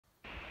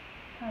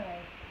Hi,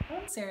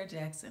 I'm Sarah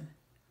Jackson,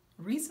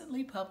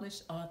 recently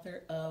published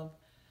author of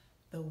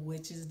The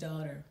Witch's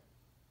Daughter.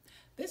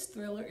 This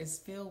thriller is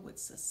filled with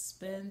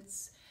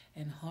suspense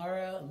and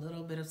horror, a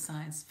little bit of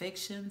science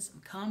fiction,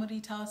 some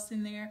comedy tossed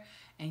in there,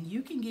 and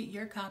you can get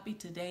your copy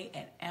today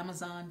at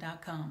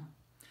Amazon.com.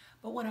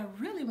 But what I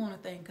really want to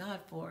thank God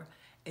for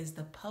is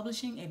the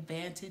Publishing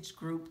Advantage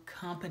Group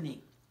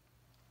Company.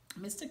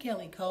 Mr.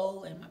 Kelly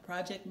Cole and my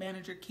project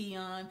manager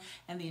Keon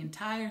and the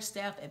entire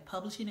staff at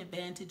Publishing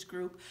Advantage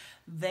Group,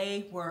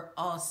 they were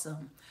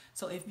awesome.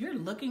 So if you're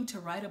looking to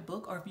write a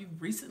book or if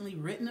you've recently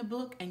written a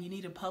book and you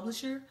need a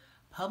publisher,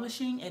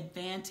 Publishing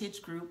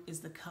Advantage Group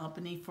is the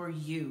company for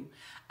you.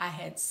 I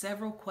had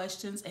several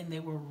questions and they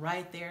were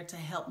right there to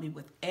help me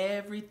with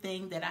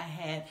everything that I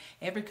had,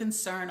 every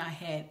concern I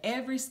had,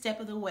 every step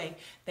of the way.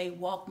 They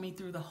walked me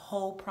through the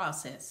whole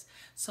process.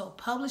 So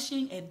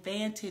Publishing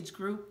Advantage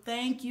Group,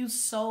 thank you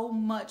so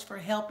much for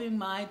helping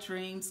my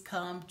dreams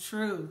come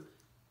true.